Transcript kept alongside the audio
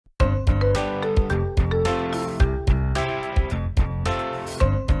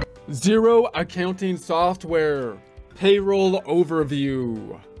Xero accounting software, payroll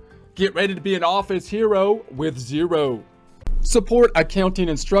overview. Get ready to be an office hero with Xero. Support accounting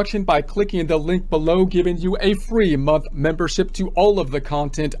instruction by clicking the link below, giving you a free month membership to all of the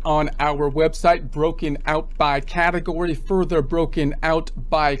content on our website, broken out by category, further broken out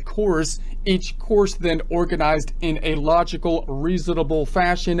by course. Each course then organized in a logical, reasonable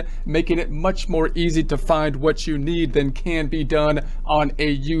fashion, making it much more easy to find what you need than can be done on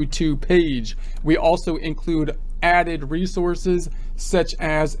a YouTube page. We also include added resources such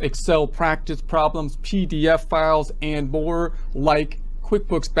as Excel practice problems, PDF files, and more, like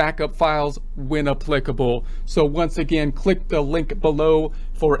QuickBooks backup files when applicable. So once again, click the link below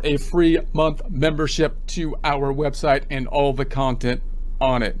for a free month membership to our website and all the content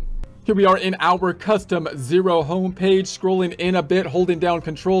on it. Here we are in our custom Xero homepage, scrolling in a bit, holding down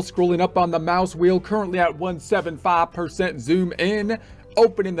control, scrolling up on the mouse wheel, currently at 175% zoom in,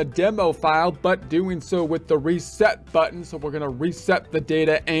 opening the demo file, but doing so with the reset button. So we're going to reset the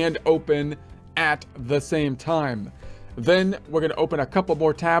data and open at the same time. Then we're going to open a couple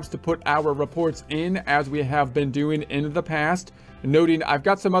more tabs to put our reports in, as we have been doing in the past. Noting I've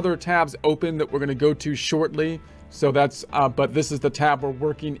got some other tabs open that we're going to go to shortly. So that's, but this is the tab we're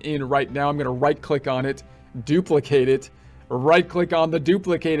working in right now. I'm going to right click on it, duplicate it, right click on the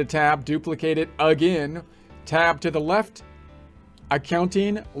duplicated tab, duplicate it again, tab to the left,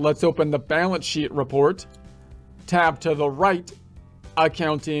 accounting. Let's open the balance sheet report. Tab to the right,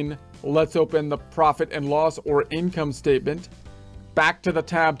 accounting. Let's open the profit and loss or income statement. Back to the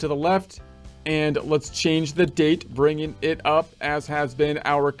tab to the left, and let's change the date, bringing it up as has been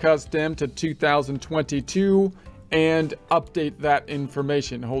our custom to 2022, and update that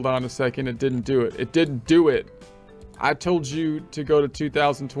information. Hold on a second, it didn't do it. It didn't do it. I told you to go to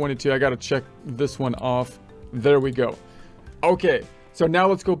 2022. I got to check this one off. There we go. Okay, so now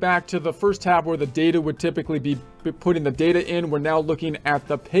let's go back to the first tab where the data would typically be putting the data in. We're now looking at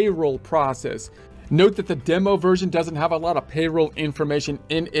the payroll process. Note that the demo version doesn't have a lot of payroll information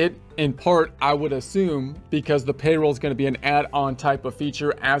in it, in part, I would assume, because the payroll is going to be an add-on type of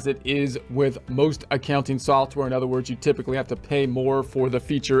feature, as it is with most accounting software. In other words, you typically have to pay more for the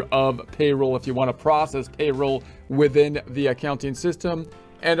feature of payroll if you want to process payroll within the accounting system.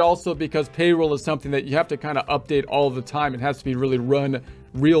 And also because payroll is something that you have to kind of update all the time. It has to be really run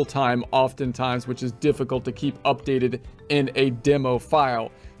real time oftentimes, which is difficult to keep updated in a demo file.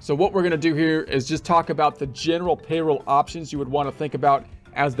 So what we're going to do here is just talk about the general payroll options you would want to think about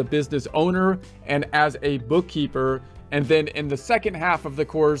as the business owner and as a bookkeeper. And then in the second half of the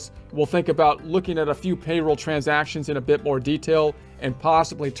course, we'll think about looking at a few payroll transactions in a bit more detail and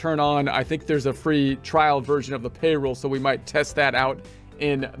possibly turn on, I think there's a free trial version of the payroll, so we might test that out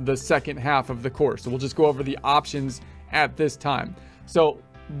in the second half of the course. So we'll just go over the options at this time. So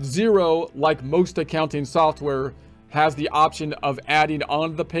Xero, like most accounting software, has the option of adding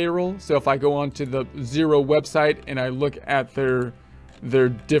on the payroll. So if I go onto the Xero website and I look at their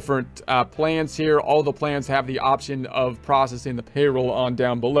different plans here, all the plans have the option of processing the payroll on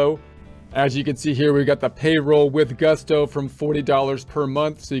down below. As you can see here, we've got the payroll with Gusto from $40 per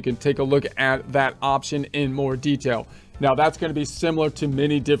month. So you can take a look at that option in more detail. Now that's going to be similar to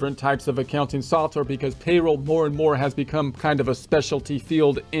many different types of accounting software, because payroll more and more has become kind of a specialty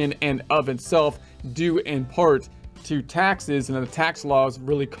field in and of itself, due in part to taxes, and the tax laws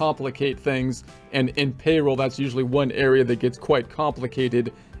really complicate things. And in payroll, that's usually one area that gets quite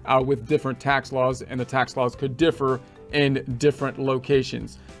complicated with different tax laws, and the tax laws could differ in different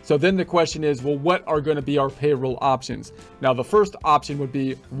locations. So then the question is, well, what are going to be our payroll options? Now, the first option would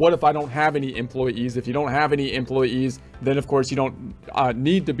be, what if I don't have any employees? If you don't have any employees, then of course you don't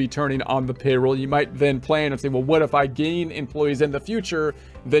need to be turning on the payroll. You might then plan and say, well, what if I gain employees in the future?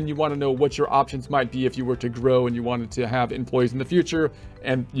 Then you want to know what your options might be if you were to grow and you wanted to have employees in the future,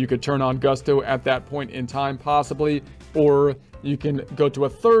 and you could turn on Gusto at that point in time possibly, or you can go to a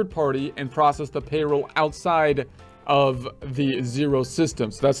third party and process the payroll outside of the Xero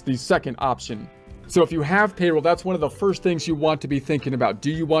system. So that's the second option. So if you have payroll, that's one of the first things you want to be thinking about. Do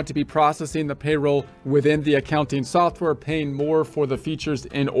you want to be processing the payroll within the accounting software, paying more for the features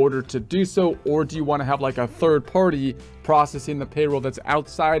in order to do so? Or do you want to have like a third party processing the payroll that's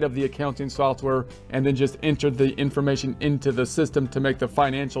outside of the accounting software, and then just enter the information into the system to make the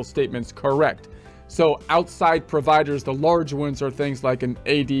financial statements correct? So outside providers, the large ones, are things like an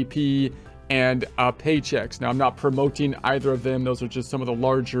ADP and Paychex. Now, I'm not promoting either of them. Those are just some of the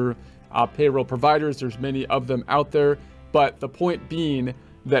larger payroll providers. There's many of them out there. But the point being,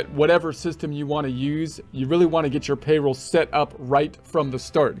 that whatever system you want to use, you really want to get your payroll set up right from the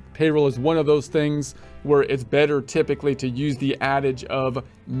start. Payroll is one of those things where it's better typically to use the adage of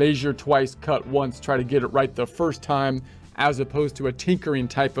measure twice, cut once, try to get it right the first time, as opposed to a tinkering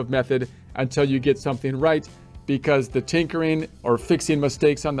type of method until you get something right, because the tinkering or fixing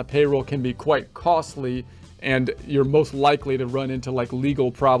mistakes on the payroll can be quite costly, and you're most likely to run into like legal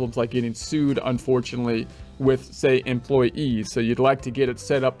problems, like getting sued, unfortunately, with say employees. So you'd like to get it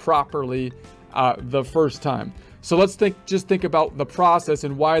set up properly the first time. So let's just think about the process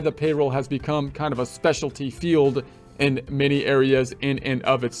and why the payroll has become kind of a specialty field in many areas in and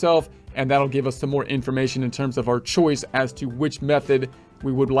of itself. And that'll give us some more information in terms of our choice as to which method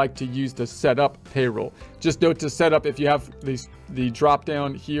we would like to use to set up payroll. Just note to set up, if you have the drop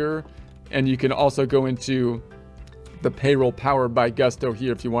down here, and you can also go into the payroll powered by Gusto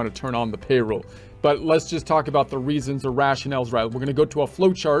here if you want to turn on the payroll. But let's just talk about the reasons or rationales, right? We're going to go to a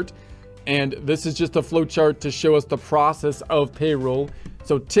flow chart, and this is just a flow chart to show us the process of payroll.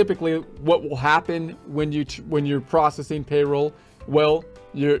 So typically what will happen when you're processing payroll, well,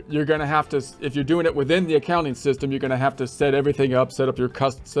 you're going to have to, if you're doing it within the accounting system, you're going to have to set everything up, set up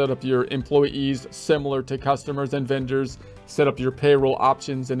your employees similar to customers and vendors, set up your payroll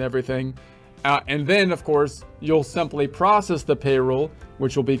options and everything. And then, of course, you'll simply process the payroll,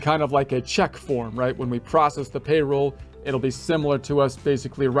 which will be kind of like a check form, right? When we process the payroll, it'll be similar to us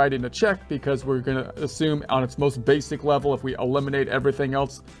basically writing a check, because we're going to assume on its most basic level, if we eliminate everything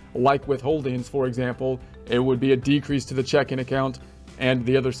else, like withholdings, for example, it would be a decrease to the checking account, and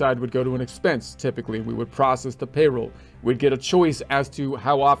the other side would go to an expense. Typically, we would process the payroll. We'd get a choice as to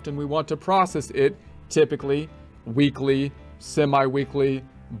how often we want to process it, typically weekly, semi-weekly,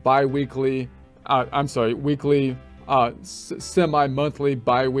 bi-weekly, weekly, semi-monthly,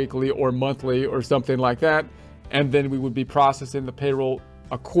 bi-weekly, or monthly, or something like that. And then we would be processing the payroll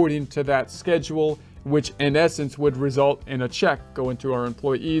according to that schedule, which in essence would result in a check going to our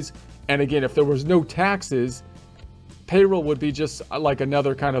employees. And again, if there was no taxes, payroll would be just like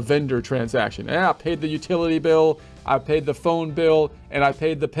another kind of vendor transaction. Yeah, I paid the utility bill, I paid the phone bill, and I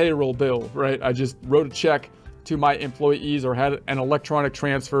paid the payroll bill, right? I just wrote a check to my employees or had an electronic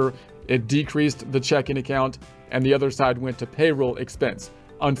transfer. It decreased the checking account, and the other side went to payroll expense.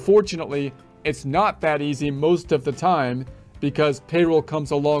 Unfortunately, it's not that easy most of the time, because payroll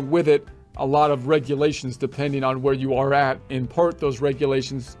comes along with it a lot of regulations depending on where you are at, in part those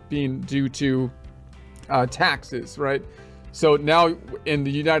regulations being due to taxes, right? So now in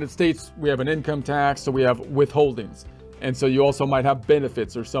the United States, we have an income tax, so we have withholdings. And so you also might have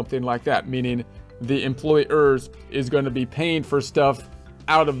benefits or something like that, meaning the employers is going to be paying for stuff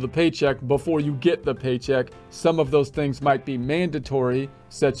out of the paycheck before you get the paycheck. Some of those things might be mandatory,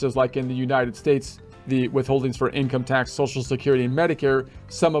 such as like in the United States, the withholdings for income tax, Social Security, and Medicare.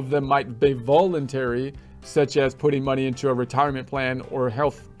 Some of them might be voluntary, such as putting money into a retirement plan or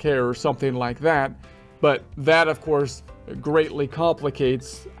health care or something like that. But that, of course, greatly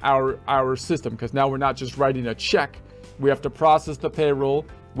complicates our system, because now we're not just writing a check. We have to process the payroll.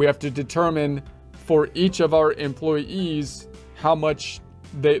 We have to determine for each of our employees how much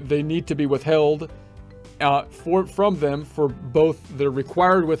they need to be withheld from them for both their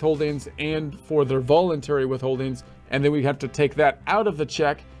required withholdings and for their voluntary withholdings. And then we have to take that out of the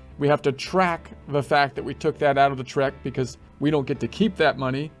check. We have to track the fact that we took that out of the check, because we don't get to keep that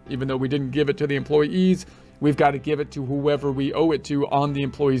money, even though we didn't give it to the employees. We've got to give it to whoever we owe it to on the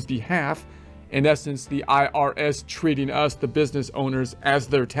employee's behalf. In essence, the IRS treating us, the business owners, as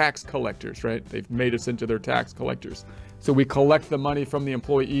their tax collectors, right? They've made us into their tax collectors. So we collect the money from the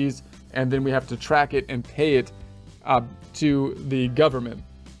employees, and then we have to track it and pay it to the government.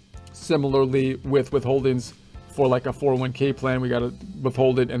 Similarly, with withholdings for like a 401k plan, we got to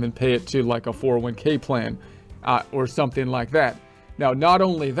withhold it and then pay it to like a 401k plan or something like that. Now, not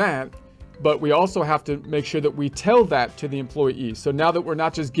only that, but we also have to make sure that we tell that to the employees. So now that we're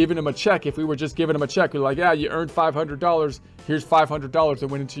not just giving them a check, if we were just giving them a check, we're like, yeah, you earned $500. Here's $500 that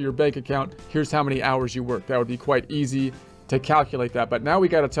went into your bank account. Here's how many hours you worked. That would be quite easy to calculate that. But now we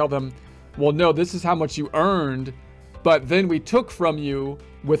got to tell them, well, no, this is how much you earned, but then we took from you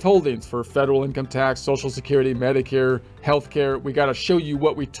withholdings for federal income tax, Social Security, Medicare, healthcare. We got to show you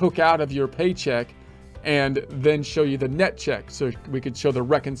what we took out of your paycheck, and then show you the net check, so we could show the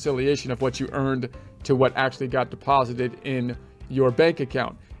reconciliation of what you earned to what actually got deposited in your bank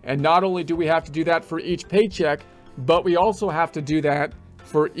account. And not only do we have to do that for each paycheck, but we also have to do that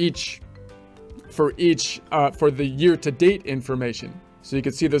for the year-to-date information. So you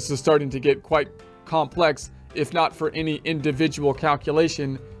can see this is starting to get quite complex, if not for any individual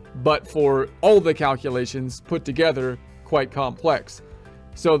calculation, but for all the calculations put together, quite complex.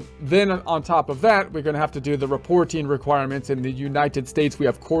 So then on top of that, we're going to have to do the reporting requirements. In the United States, we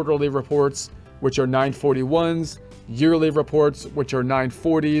have quarterly reports, which are 941s, yearly reports, which are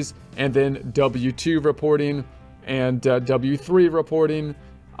 940s, and then W-2 reporting and W-3 reporting.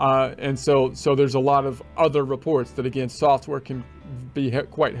 And so there's a lot of other reports that, again, software can be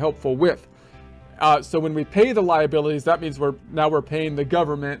quite helpful with. So when we pay the liabilities, that means we're paying the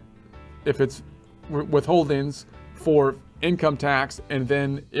government if it's withholdings for income tax, and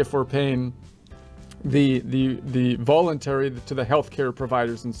then if we're paying the voluntary to the healthcare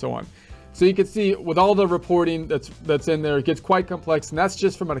providers and so on. So you can see with all the reporting that's in there, it gets quite complex, and that's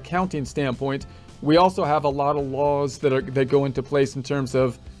just from an accounting standpoint. We also have a lot of laws that go into place in terms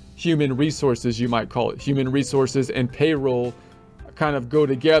of human resources, you might call it. Human resources and payroll kind of go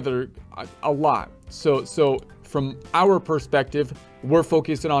together a lot. So from our perspective, we're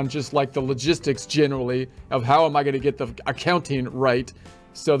focusing on just like the logistics generally of how am I going to get the accounting right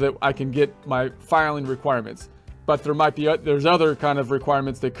so that I can get my filing requirements. But there's other kind of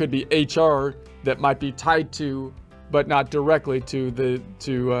requirements that could be HR that might be tied to, but not directly to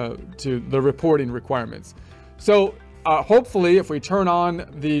the reporting requirements. So hopefully if we turn on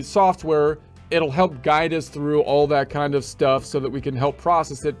the software, it'll help guide us through all that kind of stuff so that we can help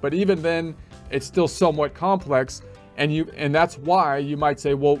process it. But even then, it's still somewhat complex. And that's why you might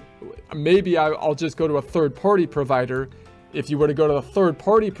say, well, maybe I'll just go to a third-party provider. If you were to go to a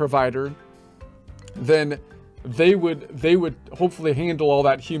third-party provider, then they would hopefully handle all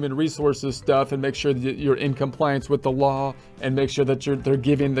that human resources stuff and make sure that you're in compliance with the law and make sure that they're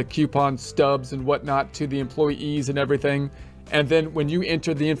giving the coupon stubs and whatnot to the employees and everything. And then when you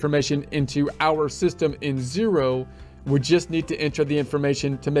enter the information into our system in Xero, we just need to enter the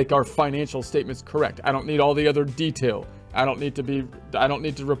information to make our financial statements correct. I don't need all the other detail. I don't need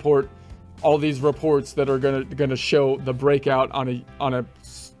to report all these reports that are gonna show the breakout on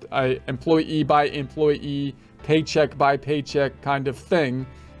a employee by employee, paycheck by paycheck kind of thing,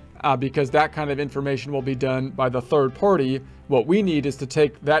 because that kind of information will be done by the third party. What we need is to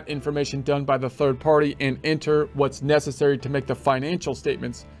take that information done by the third party and enter what's necessary to make the financial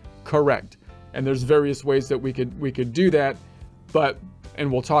statements correct. And there's various ways that we could do that,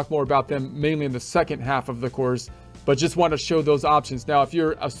 and we'll talk more about them mainly in the second half of the course, but just want to show those options. Now, if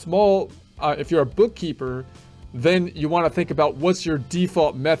you're a bookkeeper, then you want to think about what's your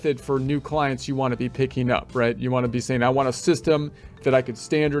default method for new clients you want to be picking up, right? You want to be saying, I want a system that I could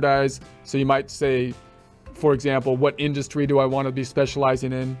standardize. So you might say, for example, what industry do I want to be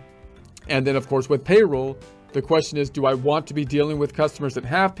specializing in? And then of course with payroll, the question is, do I want to be dealing with customers that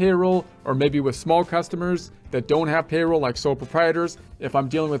have payroll, or maybe with small customers that don't have payroll, like sole proprietors? If I'm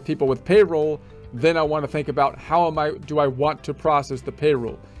dealing with people with payroll, then I want to think about do I want to process the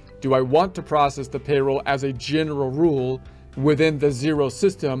payroll? Do I want to process the payroll as a general rule within the Xero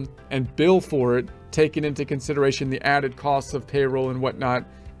system and bill for it, taking into consideration the added costs of payroll and whatnot,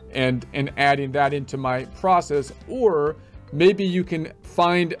 and adding that into my process? Or maybe you can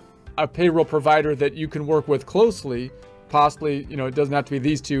find a payroll provider that you can work with closely, possibly, it doesn't have to be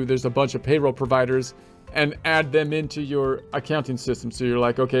these two, there's a bunch of payroll providers, and add them into your accounting system. So you're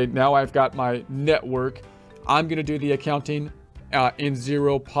like, okay, now I've got my network. I'm going to do the accounting in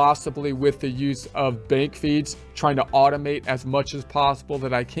Xero, possibly with the use of bank feeds, trying to automate as much as possible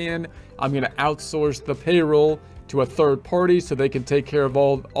that I can. I'm going to outsource the payroll to a third party so they can take care of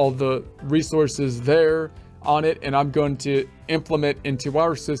all the resources there on it, and I'm going to implement into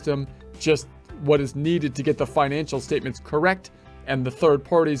our system just what is needed to get the financial statements correct, and the third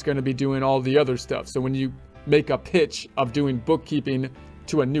party is going to be doing all the other stuff. So when you make a pitch of doing bookkeeping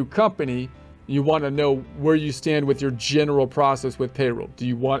to a new company, you want to know where you stand with your general process with payroll. Do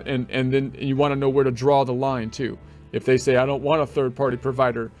you want, and then you want to know where to draw the line too. If they say, I don't want a third party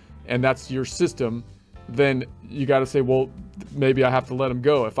provider, and that's your system, then you got to say, well, maybe I have to let them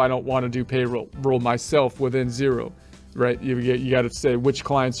go if I don't want to do payroll myself within Xero, right? You got to say which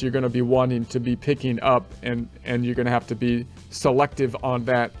clients you're going to be wanting to be picking up, and you're going to have to be selective on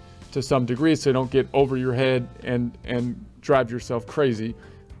that to some degree, so you don't get over your head and drive yourself crazy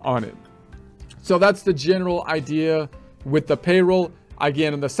on it. So that's the general idea with the payroll.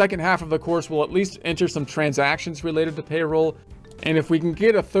 Again, in the second half of the course, we'll at least enter some transactions related to payroll. And if we can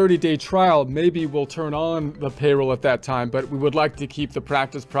get a 30-day trial, maybe we'll turn on the payroll at that time, but we would like to keep the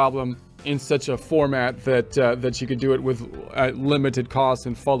practice problem in such a format that you can do it with limited costs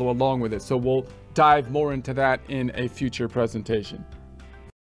and follow along with it. So we'll dive more into that in a future presentation.